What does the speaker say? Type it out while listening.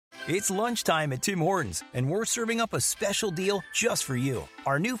It's lunchtime at Tim Hortons, and we're serving up a special deal just for you.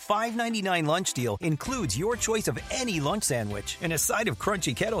 Our new $5.99 lunch deal includes your choice of any lunch sandwich and a side of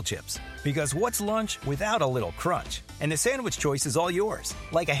crunchy kettle chips. Because what's lunch without a little crunch? And the sandwich choice is all yours,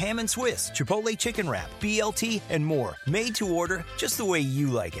 like a ham and Swiss, Chipotle chicken wrap, BLT, and more, made to order just the way you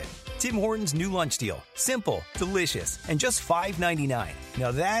like it. Tim Hortons' new lunch deal. Simple, delicious, and just $5.99.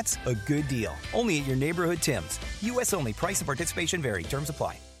 Now that's a good deal. Only at your neighborhood Tim's. U.S. only. Price and participation vary. Terms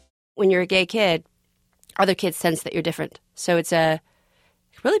apply. When you're a gay kid, other kids sense that you're different. So it's a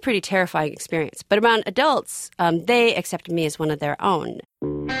really pretty terrifying experience. But around adults, they accept me as one of their own.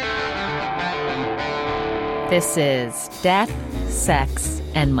 This is Death, Sex,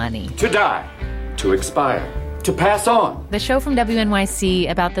 and Money. To die, to expire, to pass on. The show from WNYC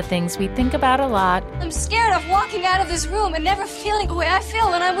about the things we think about a lot. I'm scared of walking out of this room and never feeling the way I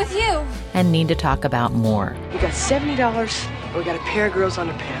feel when I'm with you. And need to talk about more. We got $70, and we got a pair of girls'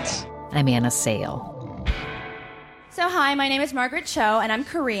 underpants. I'm Anna Sale. So hi, my name is Margaret Cho, and I'm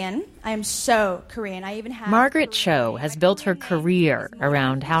Korean. I am so Korean. I even have... Margaret Cho has built her career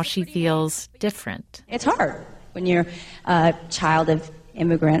around how she feels different. It's hard when you're a child of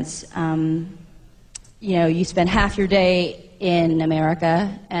immigrants. You spend half your day in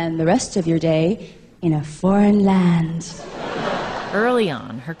America and the rest of your day in a foreign land. Early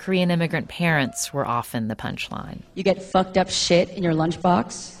on, her Korean immigrant parents were often the punchline. You get fucked up shit in your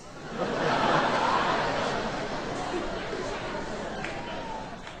lunchbox.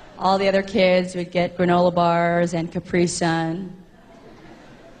 All the other kids would get granola bars and Capri Sun.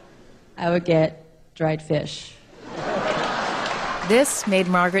 I would get dried fish. This made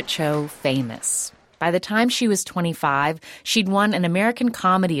Margaret Cho famous. By the time she was 25, she'd won an American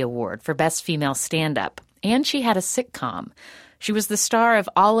Comedy Award for Best Female Stand-Up, and she had a sitcom. She was the star of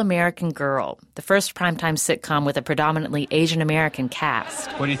All American Girl, the first primetime sitcom with a predominantly Asian American cast.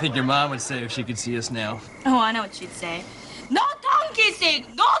 What do you think your mom would say if she could see us now? Oh, I know what she'd say. No tongue kissing!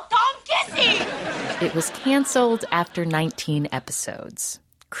 No tongue kissing! It was canceled after 19 episodes.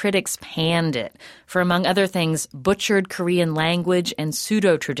 Critics panned it for, among other things, butchered Korean language and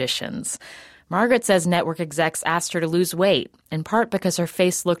pseudo-traditions. Margaret says network execs asked her to lose weight, in part because her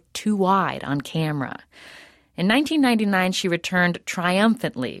face looked too wide on camera. In 1999, she returned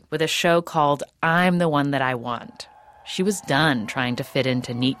triumphantly with a show called I'm the One That I Want. She was done trying to fit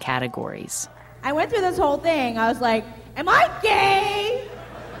into neat categories. I went through this whole thing. I was like, am I gay?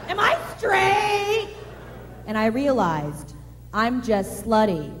 Am I straight? And I realized I'm just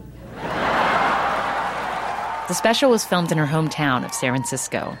slutty. The special was filmed in her hometown of San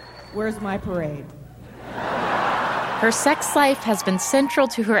Francisco. Where's my parade? Her sex life has been central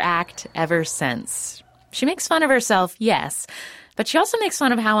to her act ever since. She makes fun of herself, yes, but she also makes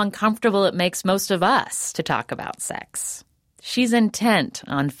fun of how uncomfortable it makes most of us to talk about sex. She's intent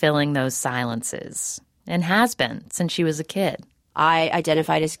on filling those silences, and has been since she was a kid. I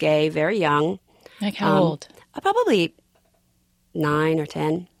identified as gay very young. Like how old? Probably 9 or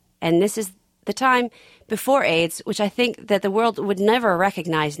 10. And this is the time before AIDS, which I think that the world would never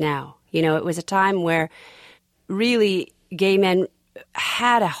recognize now. You know, it was a time where really gay men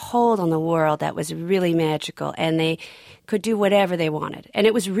had a hold on the world that was really magical, and they could do whatever they wanted. And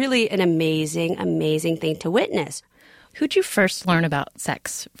it was really an amazing, amazing thing to witness. Who'd you first learn about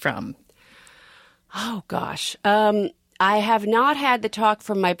sex from? Oh, gosh. I have not had the talk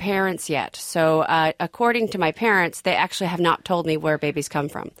from my parents yet. So according to my parents, they actually have not told me where babies come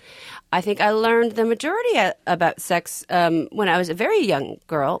from. I think I learned the majority about sex when I was a very young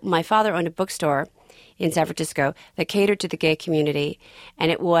girl. My father owned a bookstore in San Francisco that catered to the gay community. And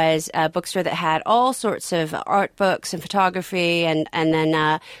it was a bookstore that had all sorts of art books and photography and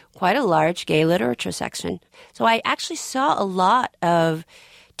then quite a large gay literature section. So I actually saw a lot of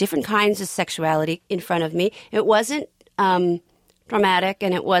different kinds of sexuality in front of me. It wasn't dramatic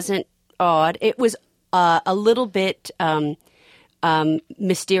and it wasn't odd. It was a little bit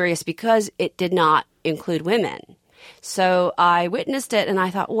mysterious because it did not include women. So I witnessed it and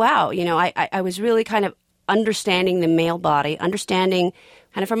I thought, wow, you know, I was really kind of understanding the male body, understanding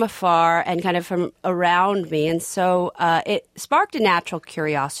kind of from afar and kind of from around me. And so it sparked a natural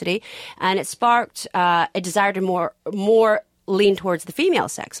curiosity, and it sparked a desire to more lean towards the female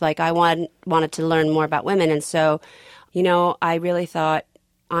sex. Like I wanted to learn more about women. And so, you know, I really thought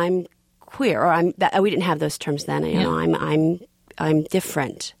I'm queer, or we didn't have those terms then. You know, I'm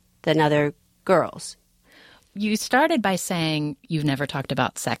different than other girls. You started by saying you've never talked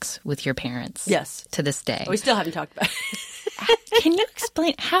about sex with your parents. Yes. To this day. We still haven't talked about it. Can you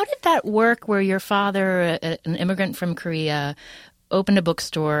explain, how did that work where your father, an immigrant from Korea, opened a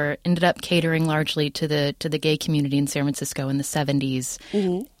bookstore, ended up catering largely to the gay community in San Francisco in the 70s?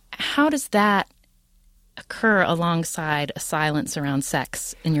 Mm-hmm. How does that occur alongside a silence around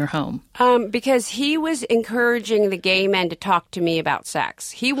sex in your home? Because he was encouraging the gay men to talk to me about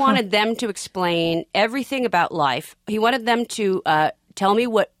sex. He wanted them to explain everything about life. He wanted them to tell me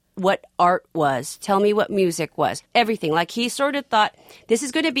what art was, tell me what music was, everything. Like, he sort of thought, this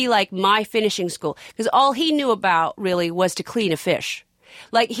is going to be like my finishing school. Because all he knew about, really, was to clean a fish.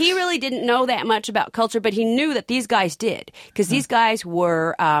 Like, he really didn't know that much about culture, but he knew that these guys did. Because these guys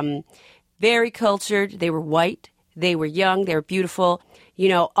were very cultured. They were white. They were young. They were beautiful. You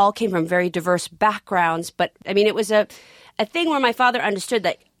know, all came from very diverse backgrounds. But, I mean, it was a thing where my father understood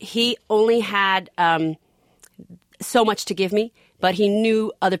that he only had so much to give me, but he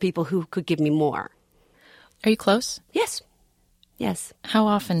knew other people who could give me more. Are you close? Yes. Yes. How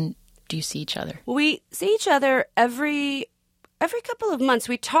often do you see each other? We see each other every couple of months.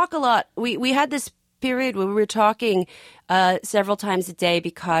 We talk a lot. We had this period where we were talking several times a day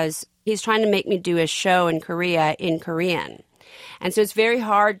because he's trying to make me do a show in Korea in Korean. And so it's very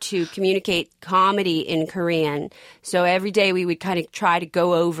hard to communicate comedy in Korean. So every day we would kind of try to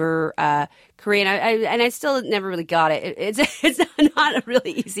go over Korean. I still never really got it. It's not a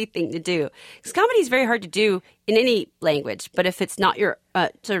really easy thing to do. Because comedy is very hard to do in any language. But if it's not your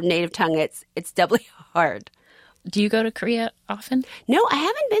sort of native tongue, it's doubly hard. Do you go to Korea often? No, I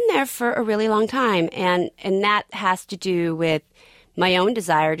haven't been there for a really long time. And that has to do with my own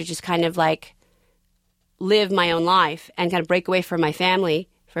desire to just kind of like live my own life and kind of break away from my family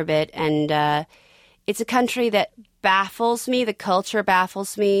for a bit. And it's a country that baffles me. The culture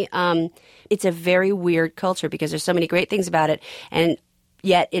baffles me. It's a very weird culture because there's so many great things about it. And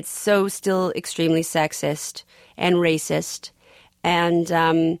yet it's so still extremely sexist and racist and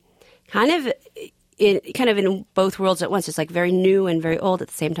kind of in both worlds at once. It's like very new and very old at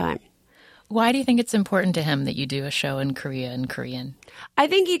the same time. Why do you think it's important to him that you do a show in Korea in Korean? I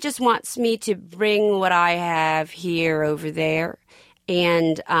think he just wants me to bring what I have here over there.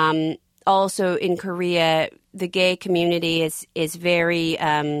 And also in Korea, the gay community is very,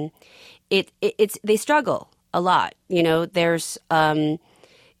 they struggle a lot. You know, there's, a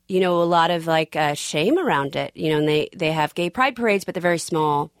lot of like shame around it. You know, and they have gay pride parades, but they're very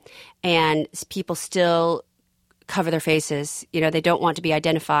small. And people still cover their faces. You know, they don't want to be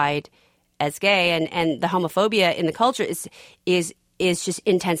identified as gay, and the homophobia in the culture is just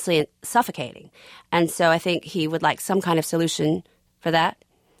intensely suffocating. And so I think he would like some kind of solution for that.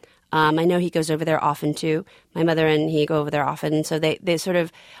 I know he goes over there often too. My mother and he go over there often. So they sort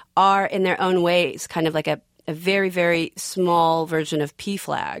of are in their own ways kind of like a very, very small version of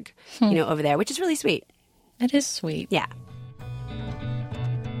PFLAG, over there, which is really sweet. It is sweet. Yeah.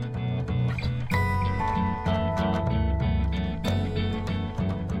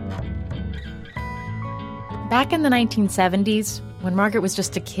 Back in the 1970s, when Margaret was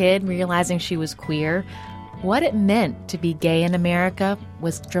just a kid realizing she was queer, what it meant to be gay in America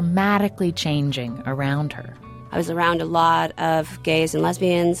was dramatically changing around her. I was around a lot of gays and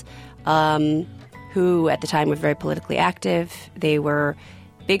lesbians who at the time were very politically active. They were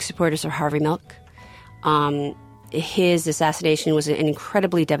big supporters of Harvey Milk. His assassination was an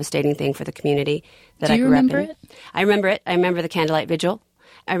incredibly devastating thing for the community that I grew up in. Do you remember it? I remember it. I remember the candlelight vigil.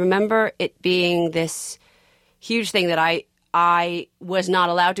 I remember it being this huge thing that I was not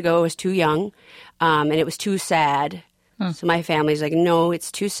allowed to go. I was too young, and it was too sad. So my family's like, no,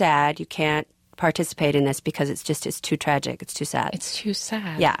 it's too sad. You can't participate in this because it's too tragic. It's too sad. It's too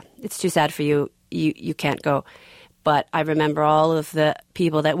sad. Yeah, it's too sad for you. You can't go. But I remember all of the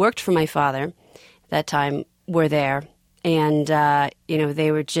people that worked for my father at that time were there, and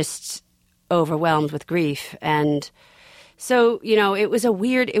they were just overwhelmed with grief. And so, it was a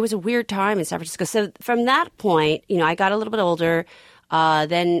weird time in San Francisco. So from that point, I got a little bit older.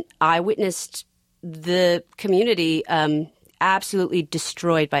 Then I witnessed the community absolutely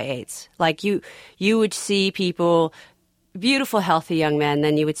destroyed by AIDS. Like you would see people, beautiful, healthy young men,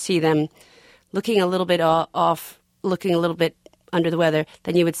 then you would see them looking a little bit off, looking a little bit under the weather.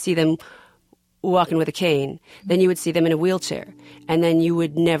 Then you would see them walking with a cane. Then you would see them in a wheelchair. And then you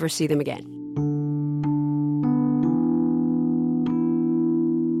would never see them again.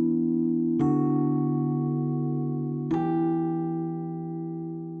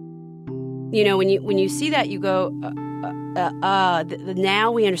 When you see that, you go,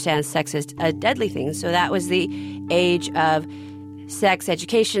 now we understand sex is a deadly thing. So that was the age of sex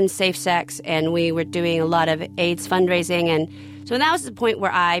education, safe sex, and we were doing a lot of AIDS fundraising. And so that was the point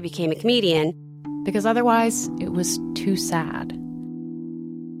where I became a comedian. Because otherwise, it was too sad.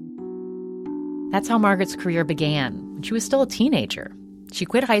 That's how Margaret's career began, when she was still a teenager. She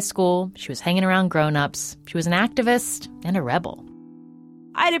quit high school, she was hanging around grown-ups, she was an activist and a rebel.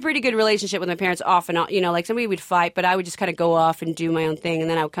 I had a pretty good relationship with my parents off and on. You know, like somebody would fight, but I would just kind of go off and do my own thing. And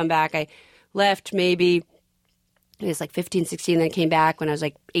then I would come back. I left maybe, it was like 15, 16, then came back when I was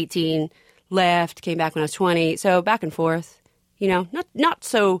like 18, left, came back when I was 20. So back and forth, you know, not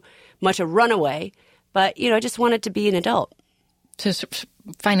so much a runaway, but, you know, I just wanted to be an adult. So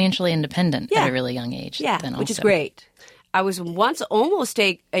financially independent at a really young age. Yeah, then which is also. great. I was once almost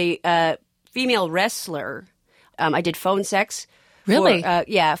a female wrestler. I did phone sex. Really?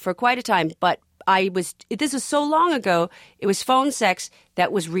 For quite a time. But this was so long ago, it was phone sex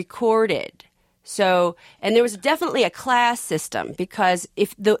that was recorded. So, and there was definitely a class system because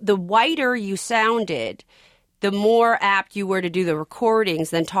if the whiter you sounded, the more apt you were to do the recordings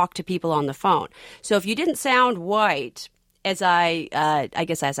than talk to people on the phone. So if you didn't sound white, as I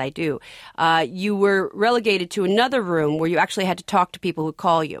do, you were relegated to another room where you actually had to talk to people who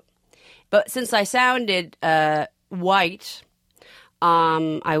call you. But since I sounded white,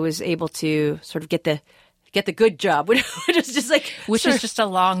 I was able to sort of get the good job, which is just like is just a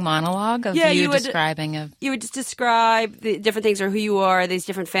long monologue of you describing of you would just describe the different things or who you are, these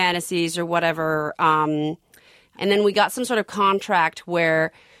different fantasies or whatever, and then we got some sort of contract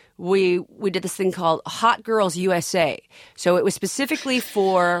where we did this thing called Hot Girls USA. So it was specifically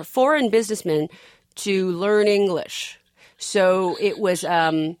for foreign businessmen to learn English. So it was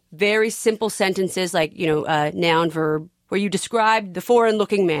very simple sentences like, you know, noun, verb, where you described the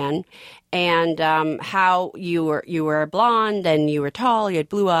foreign-looking man and how you were blonde and you were tall, you had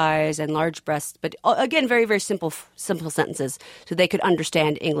blue eyes and large breasts. But again, very, very simple sentences so they could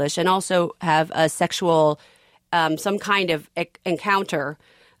understand English and also have a sexual, some kind of encounter.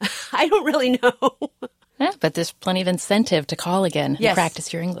 I don't really know. Yeah, but there's plenty of incentive to call again and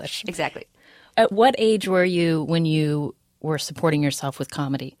practice your English. Exactly. At what age were you when you were supporting yourself with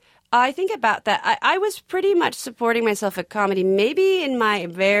comedy? I think about that. I was pretty much supporting myself at comedy maybe in my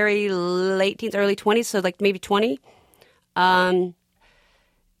very late teens, early 20s, so like maybe 20.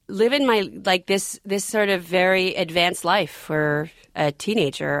 Living my, like this sort of very advanced life for a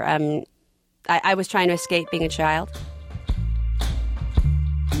teenager. I was trying to escape being a child.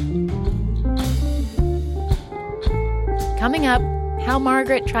 Coming up, how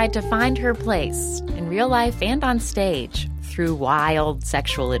Margaret tried to find her place in real life and on stage through wild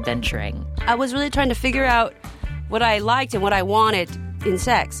sexual adventuring. I was really trying to figure out what I liked and what I wanted in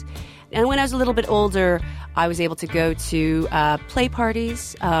sex. And when I was a little bit older, I was able to go to play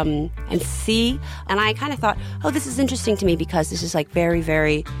parties and see. And I kind of thought, oh, this is interesting to me because this is like very,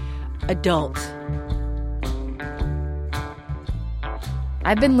 very adult.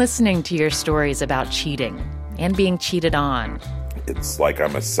 I've been listening to your stories about cheating and being cheated on. It's like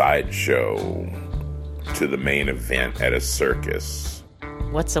I'm a sideshow to the main event at a circus.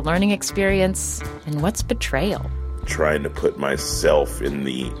 What's a learning experience and what's betrayal? Trying to put myself in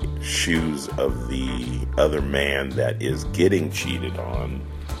the shoes of the other man that is getting cheated on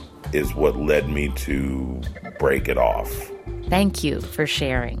is what led me to break it off. Thank you for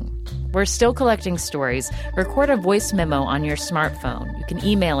sharing. We're still collecting stories. Record a voice memo on your smartphone. You can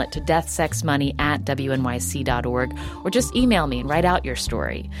email it to deathsexmoney@wnyc.org or just email me and write out your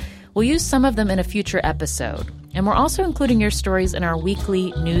story. We'll use some of them in a future episode. And we're also including your stories in our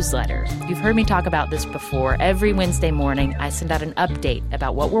weekly newsletter. You've heard me talk about this before. Every Wednesday morning, I send out an update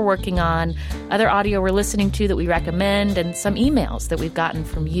about what we're working on, other audio we're listening to that we recommend, and some emails that we've gotten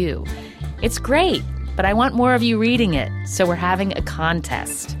from you. It's great, but I want more of you reading it, so we're having a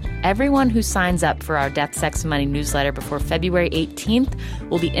contest. Everyone who signs up for our Death, Sex, and Money newsletter before February 18th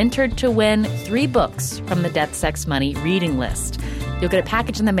will be entered to win 3 books from the Death, Sex, Money reading list. You'll get a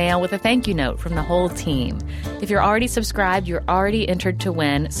package in the mail with a thank you note from the whole team. If you're already subscribed, you're already entered to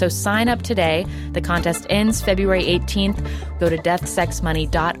win, so sign up today. The contest ends February 18th. Go to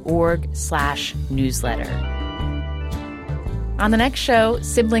deathsexmoney.org/newsletter. On the next show,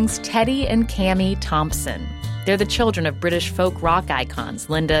 siblings Teddy and Cammie Thompson. They're the children of British folk rock icons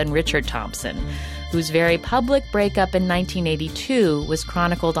Linda and Richard Thompson, whose very public breakup in 1982 was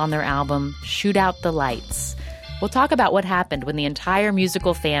chronicled on their album Shoot Out the Lights. We'll talk about what happened when the entire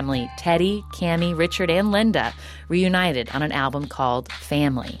musical family, Teddy, Cammie, Richard, and Linda, reunited on an album called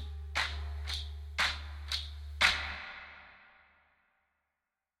Family.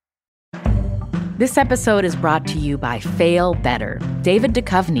 This episode is brought to you by Fail Better, David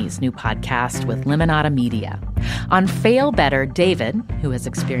Duchovny's new podcast with Limonada Media. On Fail Better, David, who has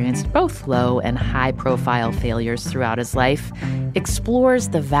experienced both low and high-profile failures throughout his life, explores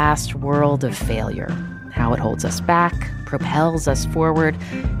the vast world of failure, how it holds us back, propels us forward,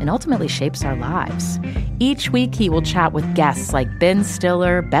 and ultimately shapes our lives. Each week, he will chat with guests like Ben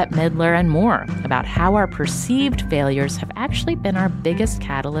Stiller, Bette Midler, and more about how our perceived failures have actually been our biggest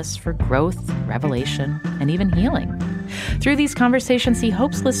catalysts for growth, revelation, and even healing. Through these conversations, he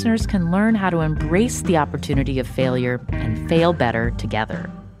hopes listeners can learn how to embrace the opportunity of failure and fail better together.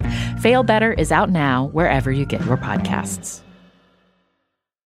 Fail Better is out now wherever you get your podcasts.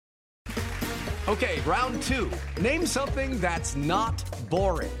 Okay, round two. Name something that's not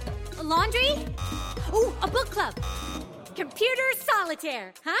boring. A laundry? Ooh, a book club. Computer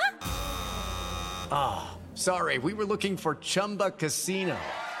solitaire, huh? Ah, sorry, we were looking for Chumba Casino.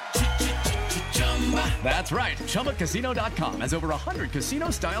 That's right, ChumbaCasino.com has over 100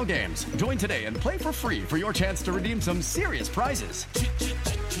 casino-style games. Join today and play for free for your chance to redeem some serious prizes.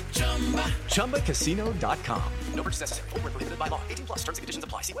 ChumbaCasino.com. No purchase necessary. Void where prohibited by law. 18+ terms and conditions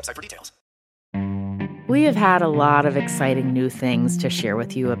apply. See website for details. We have had a lot of exciting new things to share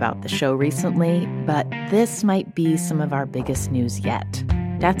with you about the show recently, but this might be some of our biggest news yet.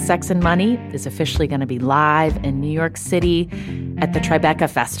 Death, Sex, and Money is officially going to be live in New York City at the Tribeca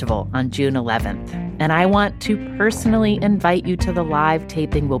Festival on June 11th. And I want to personally invite you to the live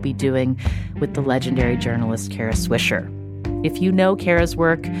taping we'll be doing with the legendary journalist Kara Swisher. If you know Kara's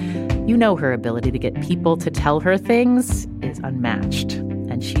work, you know her ability to get people to tell her things is unmatched.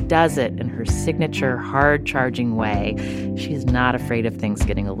 And she does it in her signature hard-charging way. She is not afraid of things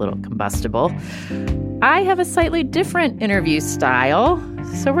getting a little combustible. I have a slightly different interview style,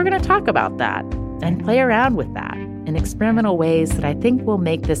 so we're going to talk about that and play around with that in experimental ways that I think will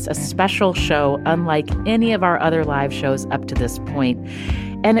make this a special show unlike any of our other live shows up to this point.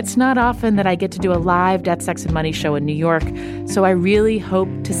 And it's not often that I get to do a live Death, Sex, and Money show in New York, so I really hope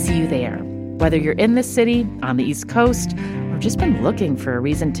to see you there. Whether you're in the city, on the East Coast, or just been looking for a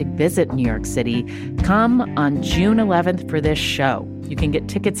reason to visit New York City, come on June 11th for this show. You can get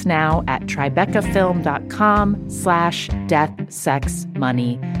tickets now at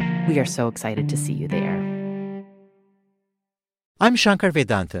tribecafilm.com/deathsexmoney. We are so excited to see you there. I'm Shankar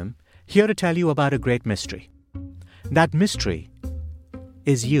Vedantam, here to tell you about a great mystery. That mystery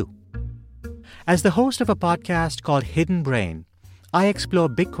is you. As the host of a podcast called Hidden Brain, I explore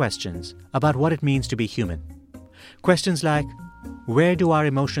big questions about what it means to be human. Questions like, where do our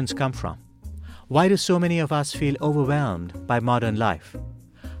emotions come from? Why do so many of us feel overwhelmed by modern life?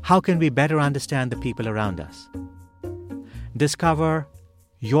 How can we better understand the people around us? Discover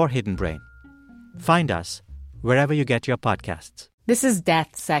your hidden brain. Find us wherever you get your podcasts. This is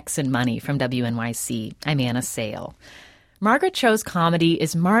Death, Sex, and Money from WNYC. I'm Anna Sale. Margaret Cho's comedy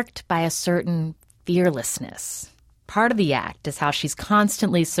is marked by a certain fearlessness. Part of the act is how she's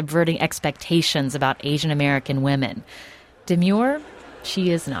constantly subverting expectations about Asian American women. Demure, she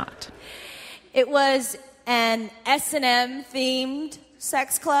is not. It was an S&M themed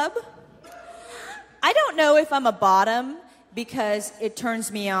sex club. I don't know if I'm a bottom because it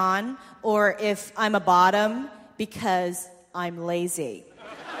turns me on or if I'm a bottom because I'm lazy.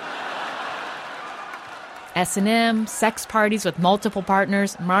 S&M, sex parties with multiple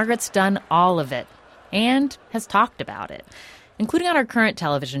partners, Margaret's done all of it and has talked about it, including on her current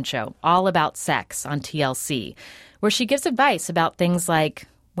television show, All About Sex on TLC, where she gives advice about things like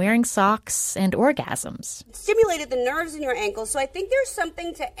wearing socks and orgasms. Stimulated the nerves in your ankles, so I think there's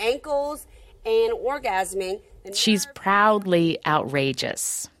something to ankles and orgasming. She's proudly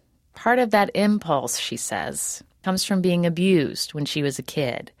outrageous. Part of that impulse, she says, comes from being abused when she was a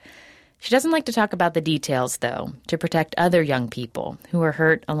kid. She doesn't like to talk about the details, though, to protect other young people who were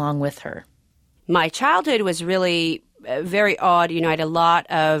hurt along with her. My childhood was really very odd. You know, I had a lot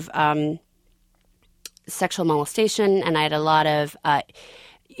of sexual molestation, and I had a lot of,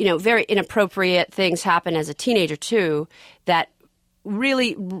 very inappropriate things happen as a teenager, too, that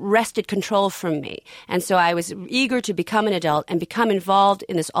really wrested control from me. And so I was eager to become an adult and become involved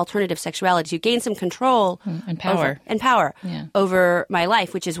in this alternative sexuality to gain some control and power over my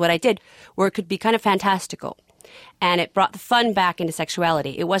life, which is what I did, where it could be kind of fantastical. And it brought the fun back into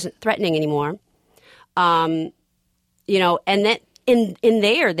sexuality. It wasn't threatening anymore. And then in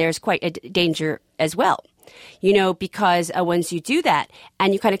there's quite a danger as well, because once you do that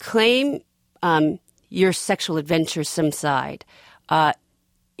and you kind of claim your sexual adventuresome side,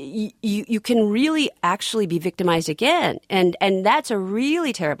 you can really actually be victimized again. And that's a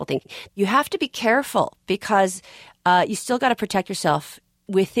really terrible thing. You have to be careful because you still got to protect yourself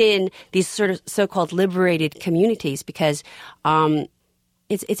within these sort of so-called liberated communities because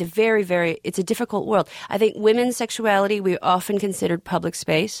it's a very, very, it's a difficult world. I think women's sexuality, we're often considered public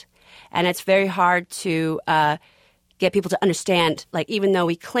space, and it's very hard to get people to understand, like, even though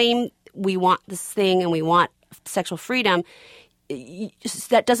we claim we want this thing and we want sexual freedom,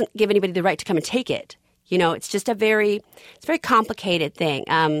 that doesn't give anybody the right to come and take it. It's just it's a very complicated thing.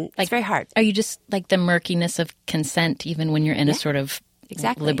 It's very hard. Are you just like the murkiness of consent even when you're in a sort of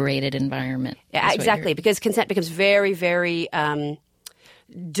liberated environment? Yeah, exactly, because consent becomes very, very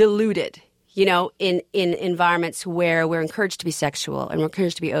diluted, in environments where we're encouraged to be sexual and we're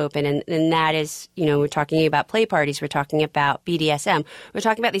encouraged to be open. And that is, we're talking about play parties. We're talking about BDSM. We're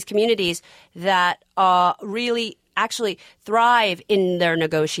talking about these communities that really actually thrive in their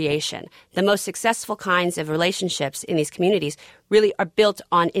negotiation. The most successful kinds of relationships in these communities really are built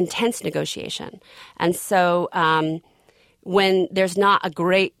on intense negotiation. And so when there's not a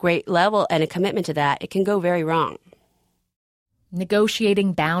great level and a commitment to that, it can go very wrong.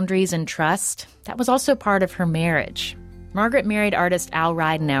 Negotiating boundaries and trust, that was also part of her marriage. Margaret married artist Al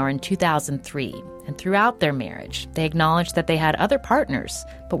Ridenour in 2003, and throughout their marriage, they acknowledged that they had other partners,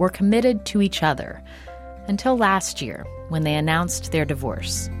 but were committed to each other. Until last year, when they announced their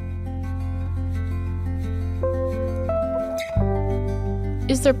divorce.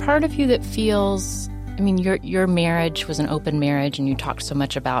 Is there part of you that feels, your marriage was an open marriage and you talked so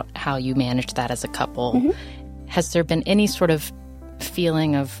much about how you managed that as a couple. Mm-hmm. Has there been any sort of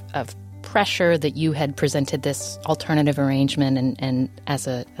feeling of pressure that you had presented this alternative arrangement and as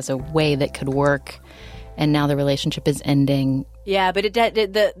a way that could work, and now the relationship is ending? Yeah, but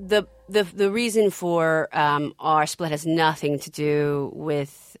the reason for our split has nothing to do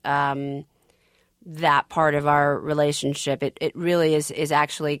with that part of our relationship. It really is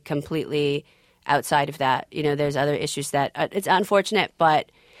actually completely outside of that. There's other issues that it's unfortunate,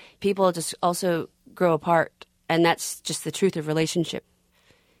 but people just also grow apart, and that's just the truth of relationship.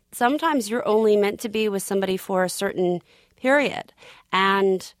 Sometimes you're only meant to be with somebody for a certain period,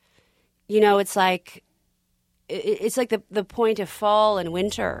 and it's like the point of fall and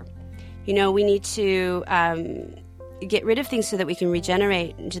winter. We need to get rid of things so that we can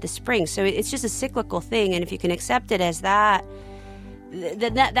regenerate into the spring. So it's just a cyclical thing, and if you can accept it as that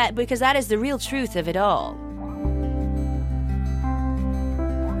because that is the real truth of it all.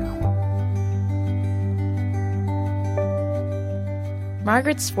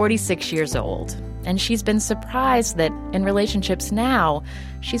 Margaret's 46 years old, and she's been surprised that in relationships now,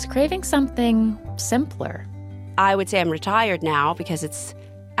 she's craving something simpler. I would say I'm retired now because it's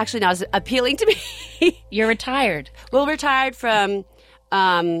actually not as appealing to me. You're retired? Well, retired from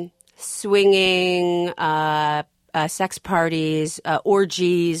swinging, sex parties,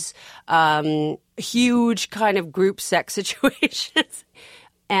 orgies, huge kind of group sex situations.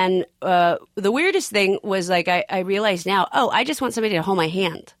 And the weirdest thing was, I realized now, I just want somebody to hold my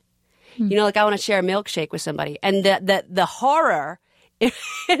hand. I want to share a milkshake with somebody. And the horror in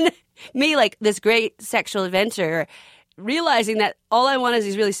me, this great sexual adventure, realizing that all I want is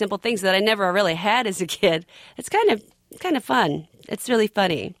these really simple things that I never really had as a kid. It's kind of fun. It's really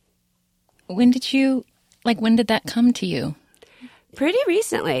funny. When did that come to you? Pretty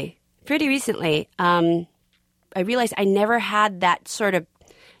recently. I realized I never had that sort of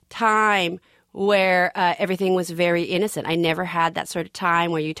time where everything was very innocent. I never had that sort of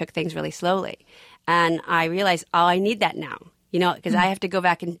time where you took things really slowly. And I realized, I need that now, because I have to go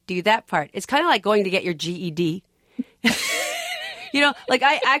back and do that part. It's kind of like going to get your GED.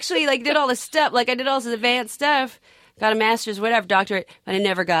 I actually did all this stuff. I did all this advanced stuff, got a master's, whatever, doctorate, but I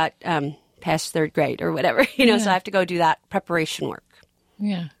never got past third grade or whatever, so I have to go do that preparation work.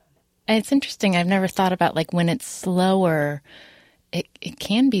 Yeah. It's interesting. I've never thought about when it's slower, it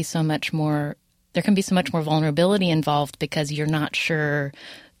can be so much more, there can be so much more vulnerability involved because you're not sure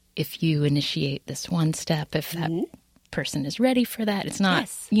if you initiate this one step, if that person is ready for that. It's not,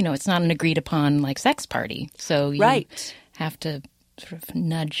 it's not an agreed upon sex party. So you have to sort of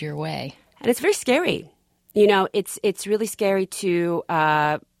nudge your way. And it's very scary. It's really scary to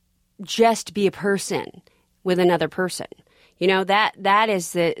just be a person with another person. That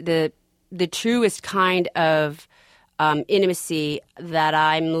is the truest kind of intimacy that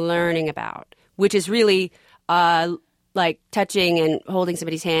I'm learning about, which is really touching and holding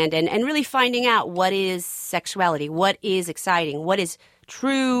somebody's hand and really finding out what is sexuality, what is exciting, what is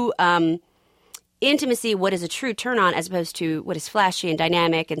true intimacy, what is a true turn-on as opposed to what is flashy and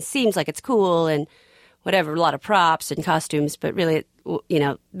dynamic and seems like it's cool and whatever, a lot of props and costumes, but really,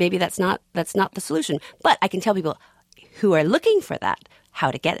 maybe that's not the solution. But I can tell people who are looking for that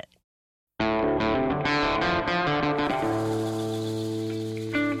how to get it.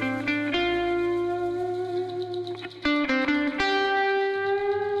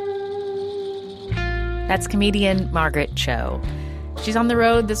 That's comedian Margaret Cho. She's on the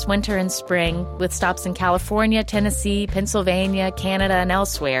road this winter and spring with stops in California, Tennessee, Pennsylvania, Canada, and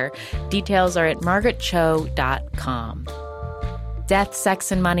elsewhere. Details are at margaretcho.com. Death,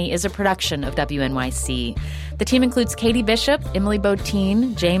 Sex, and Money is a production of WNYC. The team includes Katie Bishop, Emily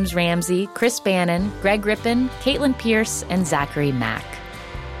Botein, James Ramsey, Chris Bannon, Greg Rippin, Caitlin Pierce, and Zachary Mack.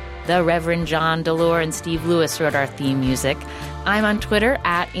 The Reverend John Delore and Steve Lewis wrote our theme music. I'm on Twitter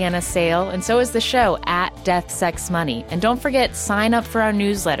at Anna Sale, and so is the show at Death, Sex, Money. And don't forget, sign up for our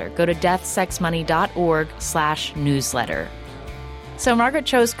newsletter. Go to deathsexmoney.org/newsletter. So Margaret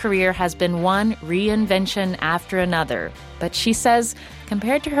Cho's career has been one reinvention after another. But she says,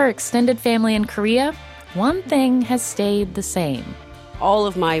 compared to her extended family in Korea, one thing has stayed the same. All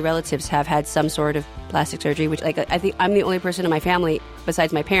of my relatives have had some sort of plastic surgery, which I think I'm the only person in my family,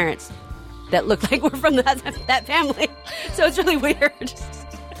 besides my parents, that look like we're from that family. So it's really weird.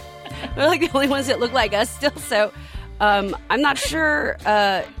 We're like the only ones that look like us still. So I'm not sure,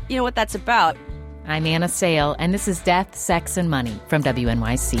 what that's about. I'm Anna Sale, and this is Death, Sex, and Money from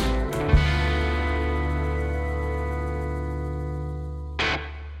WNYC.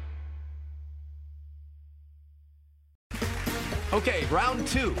 Okay, round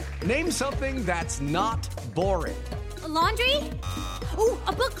two. Name something that's not boring. A laundry? Ooh,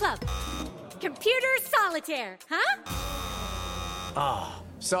 a book club. Computer solitaire, huh? Ah,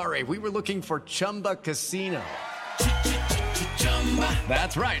 sorry, we were looking for Chumba Casino.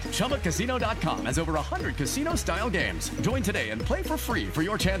 That's right. ChumbaCasino.com has over 100 casino-style games. Join today and play for free for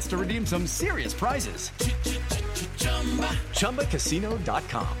your chance to redeem some serious prizes.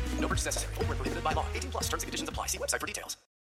 ChumbaCasino.com. No purchase necessary. Void where prohibited by law. 18+ terms and conditions apply. See website for details.